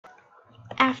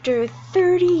After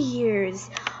 30 years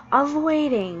of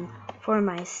waiting for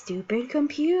my stupid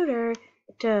computer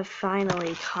to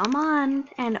finally come on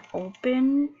and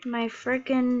open my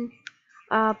frickin'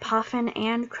 Puffin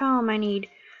and Chrome. I need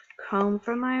Chrome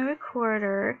for my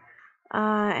recorder,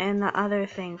 and the other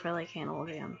thing for like Animal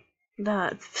Jam.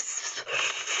 The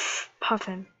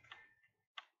Puffin.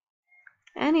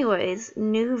 Anyways,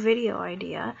 new video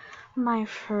idea. My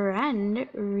friend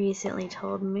recently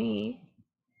told me.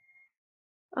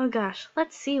 Oh gosh,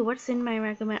 let's see what's in my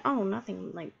recommend. Oh,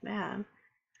 nothing like bad.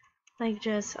 Like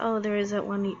just, oh, there is that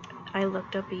one I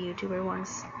looked up a YouTuber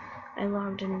once. I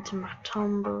logged into my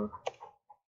Tumblr.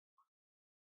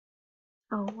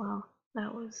 Oh wow,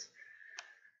 that was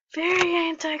very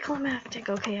anticlimactic.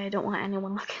 Okay, I don't want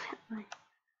anyone looking at my.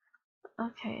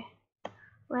 Okay,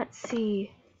 let's see.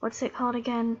 What's it called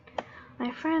again?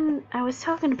 My friend, I was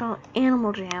talking about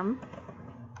Animal Jam,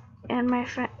 and my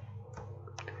friend.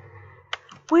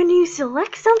 When you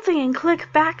select something and click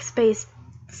backspace,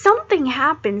 something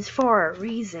happens for a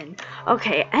reason.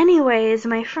 Okay, anyways,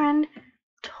 my friend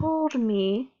told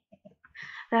me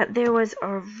that there was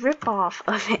a ripoff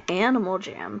of Animal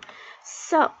Jam.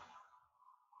 So,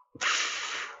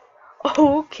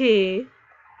 okay.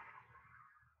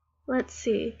 Let's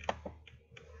see.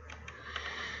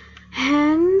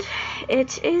 And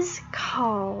it is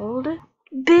called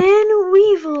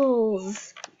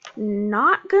BinWeevils.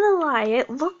 Not gonna lie, it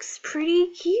looks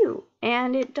pretty cute,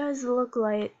 and it does look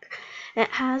like it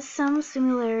has some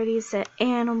similarities to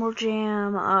Animal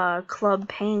Jam, Club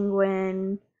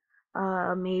Penguin,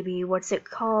 maybe what's it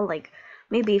called, like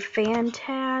maybe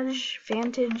Fantage.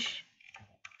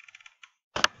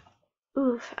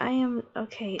 Oof, I am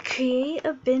okay. Create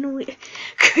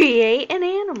an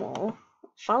animal.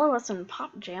 Follow us on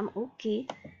Pop Jam. Okay.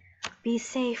 Be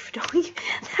safe, don't you?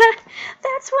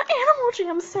 That's what Animal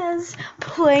Jam says.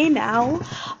 Play now.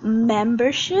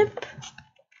 Membership.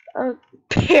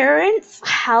 Parents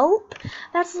help.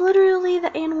 That's literally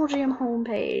the Animal Jam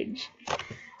homepage.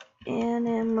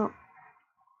 Oh,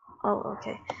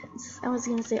 okay. I was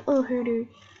gonna say, oh, herder.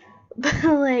 But,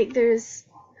 like, there's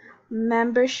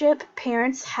membership,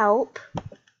 parents help.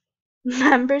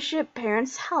 Membership,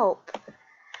 parents help.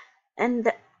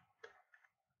 And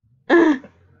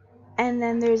and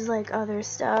then there's like other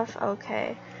stuff.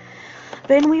 Okay.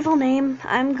 BinWeevil name,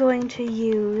 I'm going to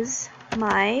use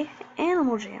my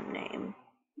Animal Jam name.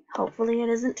 Hopefully it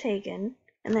isn't taken.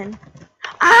 And then,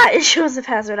 it shows the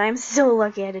password. I'm so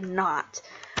lucky I did not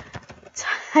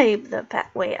type the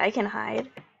wait, I can hide.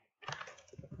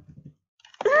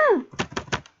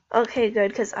 Okay, good,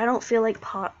 because I don't feel like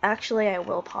actually, I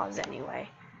will pause anyway.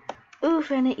 Oof,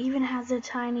 and it even has a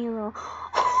tiny little.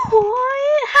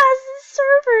 Oh, it has a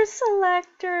server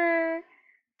selector.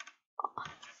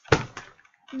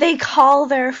 They call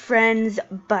their friends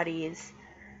buddies.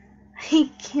 I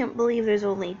can't believe there's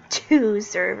only 2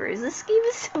 servers. This game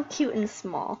is so cute and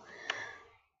small.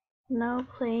 No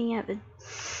playing at the.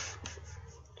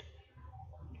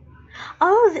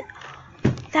 Oh,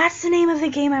 that's the name of the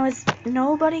game I was.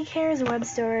 Nobody cares web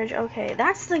storage. Okay,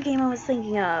 that's the game I was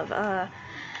thinking of.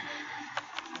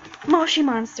 Moshi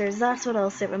Monsters. That's what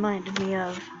else it reminded me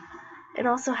of. It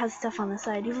also has stuff on the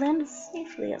side. You landed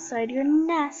safely outside your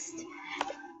nest.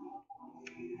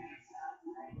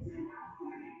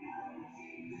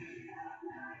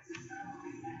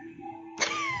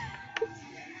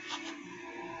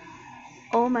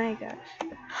 Oh my gosh.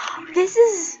 This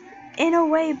is, in a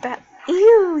way,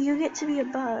 ew, you get to be a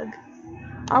bug.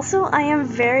 Also, I am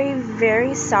very,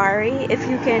 very sorry if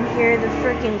you can hear the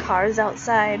freaking cars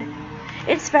outside.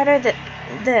 It's better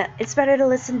it's better to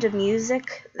listen to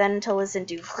music than to listen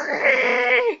to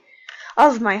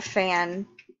of my fan.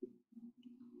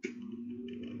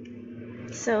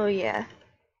 So yeah,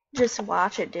 just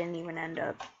watch. It didn't even end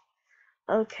up.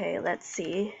 Okay, let's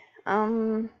see.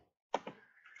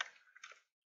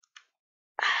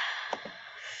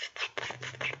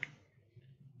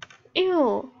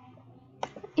 Ew,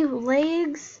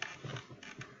 legs.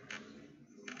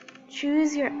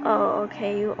 Choose your. Oh,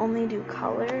 okay. You only do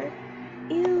color.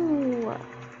 Ew.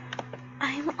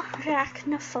 I'm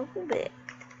arachnophobic.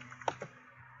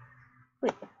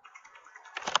 Wait.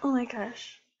 Oh my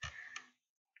gosh.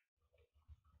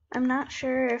 I'm not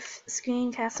sure if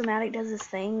Screencast-O-Matic does this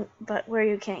thing, but where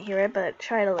you can't hear it, but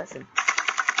try to listen.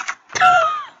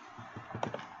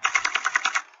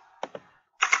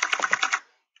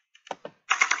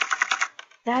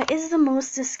 That is the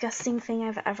most disgusting thing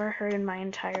I've ever heard in my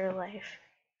entire life.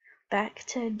 Back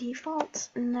to default,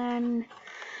 and then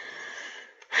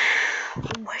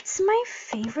what's my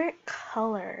favorite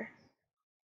color?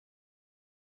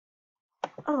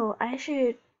 Oh, I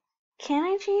should Can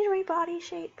I change my body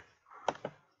shape?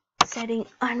 Setting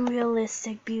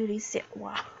unrealistic beauty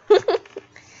wow.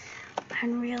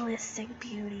 Unrealistic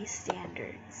beauty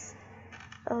standards.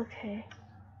 Okay.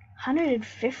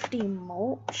 150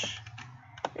 mulch?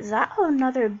 Is that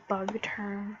another bug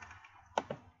term?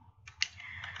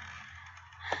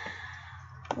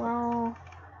 Well,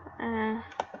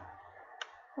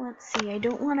 let's see. I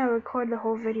don't want to record the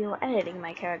whole video editing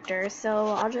my character, so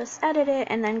I'll just edit it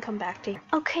and then come back to you.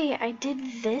 Okay, I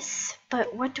did this,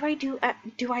 but what do I do?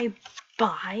 Do I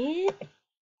buy it?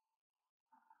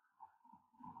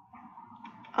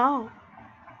 Oh.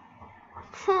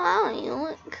 Wow, you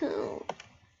look cool.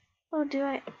 Oh, do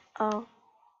I? Oh.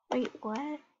 Wait,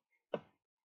 what?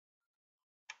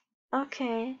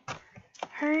 Okay.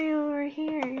 Hurry over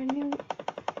here. Your new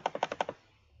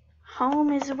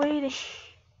home is waiting.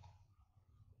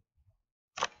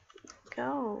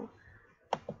 Go.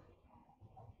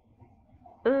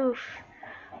 Oof.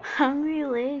 Hungry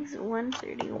Legs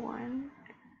 131.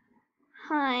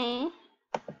 Hi.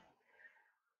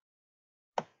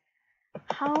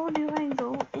 How do I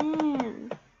go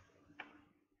in?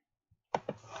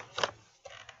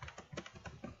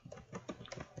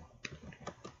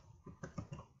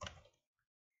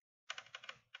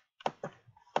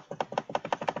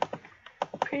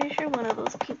 Pretty sure one of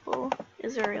those people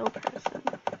is a real person.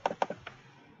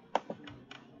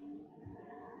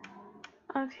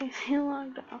 Okay, they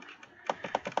logged off.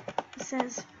 It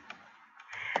says,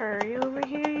 hurry over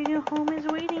here, your new home is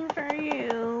waiting for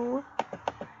you.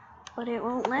 But it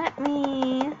won't let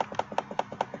me.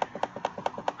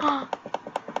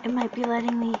 It might be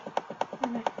letting me.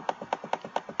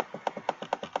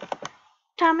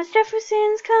 Thomas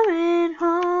Jefferson's coming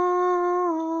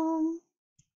home.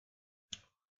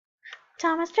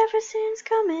 Thomas Jefferson's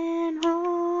coming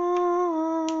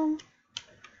home.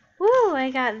 Woo,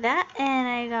 I got that, and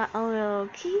I got a little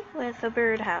key with a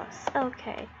birdhouse.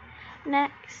 Okay,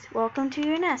 next, welcome to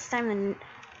your nest. I'm the...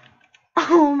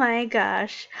 Oh my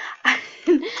gosh.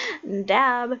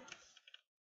 Dab.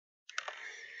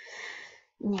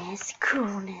 Nest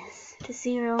coolness. To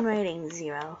see your own rating,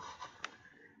 0.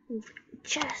 We've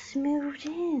just moved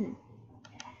in.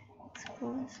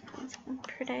 Coolness points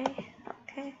per day.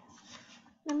 Okay.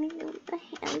 Let me do the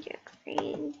hand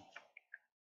grade.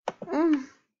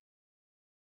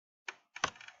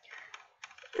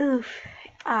 Oof.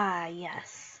 Ah,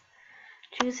 yes.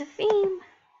 Choose a theme.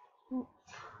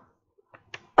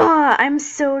 I'm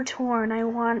so torn. I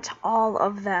want all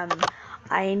of them.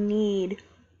 I need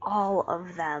all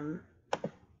of them.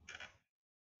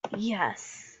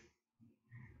 Yes.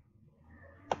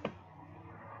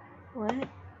 What?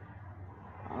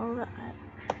 All that.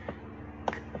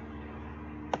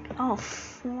 Oh,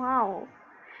 wow.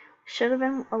 Should have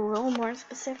been a little more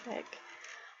specific.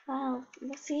 Well,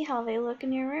 we'll see how they look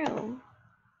in your room.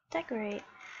 Decorate.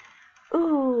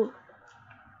 Ooh.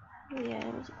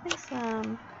 Yeah, let's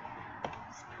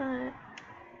put...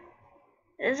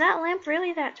 Is that lamp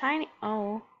really that tiny?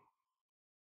 Oh.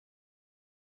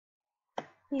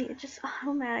 Wait, it just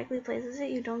automatically places it.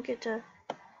 You don't get to...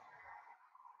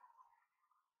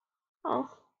 Oh.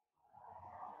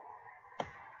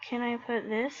 Can I put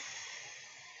this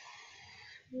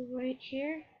right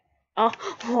here? Oh,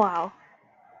 wow.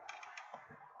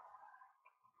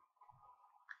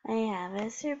 I have a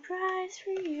surprise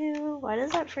for you. Why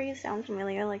does that phrase sound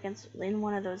familiar, like it's in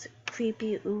one of those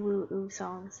creepy ooh ooh ooh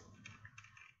songs?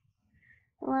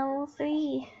 Level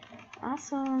 3.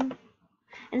 Awesome.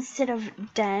 Instead of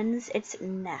dens, it's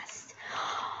nest.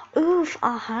 Oof,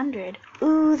 100.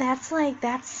 Ooh, that's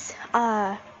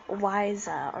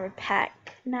Wiza or Peck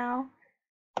now.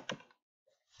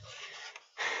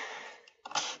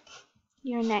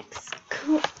 Your next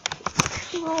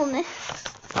coolness.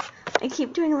 I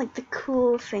keep doing like the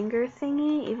cool finger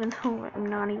thingy, even though I'm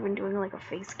not even doing like a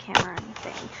face cam or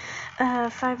anything.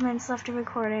 5 minutes left of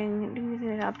recording. Do you need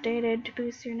it updated to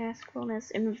boost your nest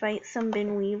coolness? Invite some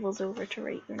BinWeevils over to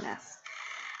rate your nest.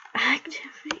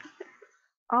 Activate.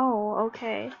 Oh,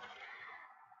 okay.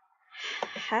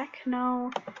 Heck no.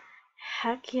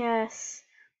 Heck yes.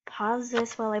 Pause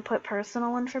this while I put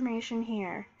personal information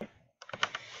here.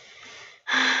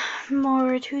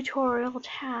 More tutorial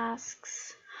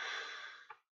tasks.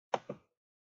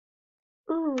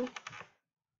 Ooh.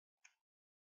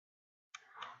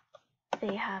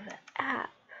 They have an app.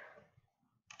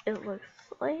 It looks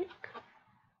like.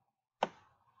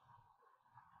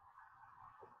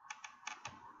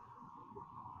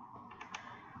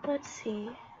 Let's see.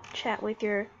 Chat with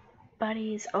your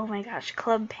buddies. Oh my gosh,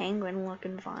 Club Penguin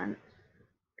looking font.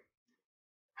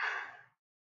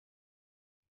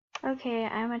 Okay,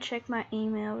 I'm gonna check my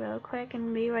email real quick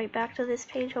and be right back to this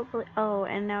page, hopefully. Oh,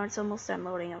 and now it's almost done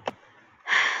loading. Okay.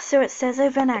 So it says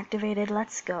I've been activated.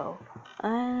 Let's go.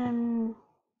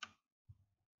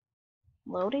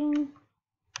 Loading?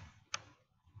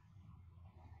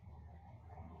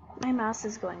 My mouse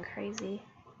is going crazy.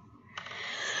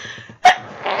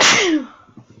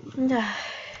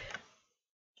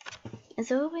 Is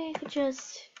there a way I could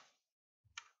just...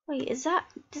 Wait, does that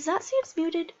say it's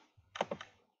muted?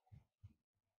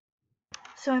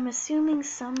 So I'm assuming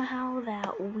somehow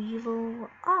that Weevil...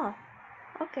 Oh,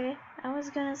 okay. I was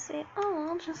gonna say, oh,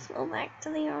 I'll just go back to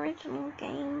the original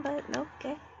game, but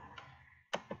okay.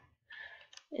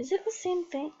 Is it the same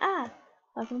thing? Ah,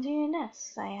 welcome to your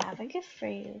nest. I have a gift for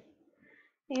you.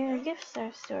 Your gifts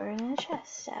are stored in a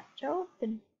chest. Tap to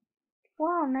open.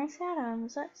 Wow, nice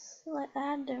add-ons. Let's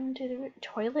add them to the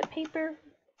toilet paper.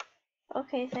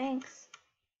 Okay, thanks.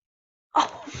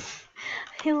 Oh,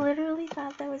 I literally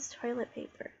thought that was toilet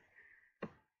paper.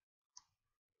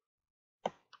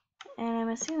 And I'm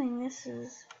assuming this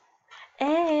is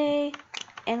a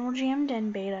Animal Jam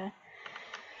Den beta.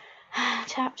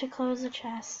 Tap to close the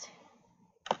chest.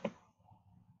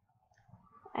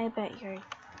 I bet your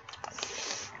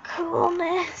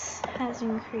coolness has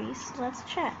increased. Let's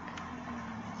check.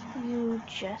 You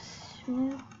just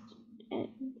moved in.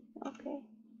 Okay.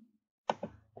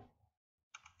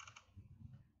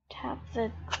 Tap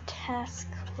the task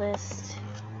list.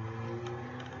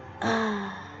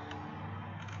 Tap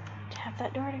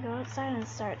that door to go outside and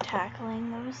start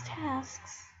tackling those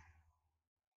tasks.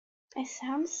 I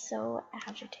sound so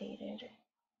agitated,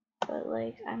 but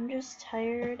like I'm just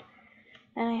tired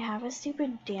and I have a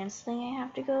stupid dance thing I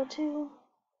have to go to.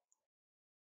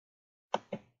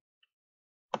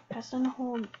 Press and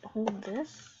hold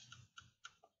this.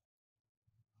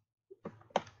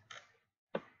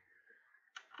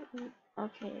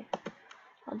 Okay,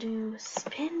 I'll do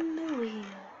spin the wheel.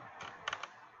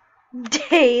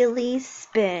 Daily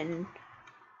spin.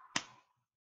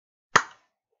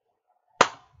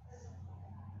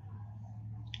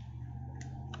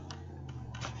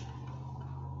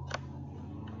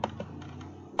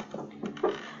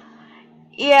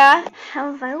 Yeah,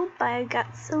 hello, I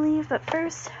got to leave, but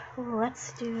first,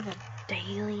 let's do the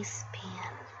daily spin.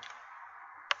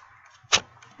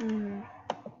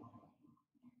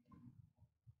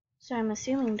 So I'm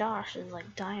assuming Dosh is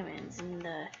like diamonds, and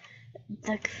the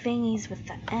thingies with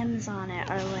the M's on it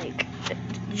are like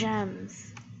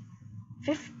gems.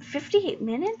 58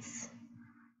 minutes?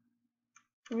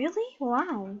 Really?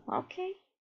 Wow, okay.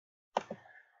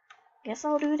 Guess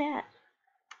I'll do that.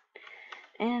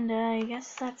 And I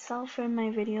guess that's all for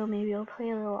my video. Maybe I'll play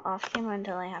a little off camera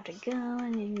until I have to go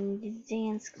and do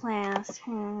dance class.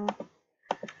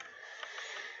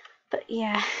 But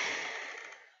yeah.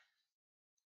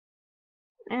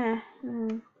 I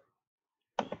want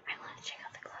to check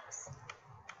out the clothes.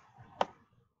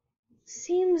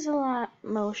 Seems a lot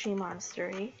Moshi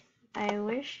monstery. I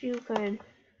wish you could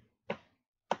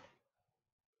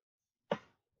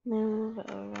move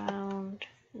around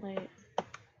like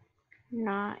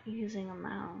not using a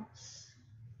mouse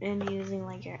and using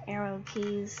like your arrow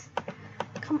keys.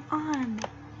 Come on.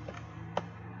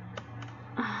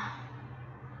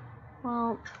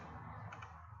 Well,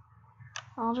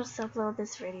 I'll just upload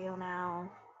this video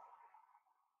now.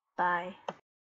 Bye.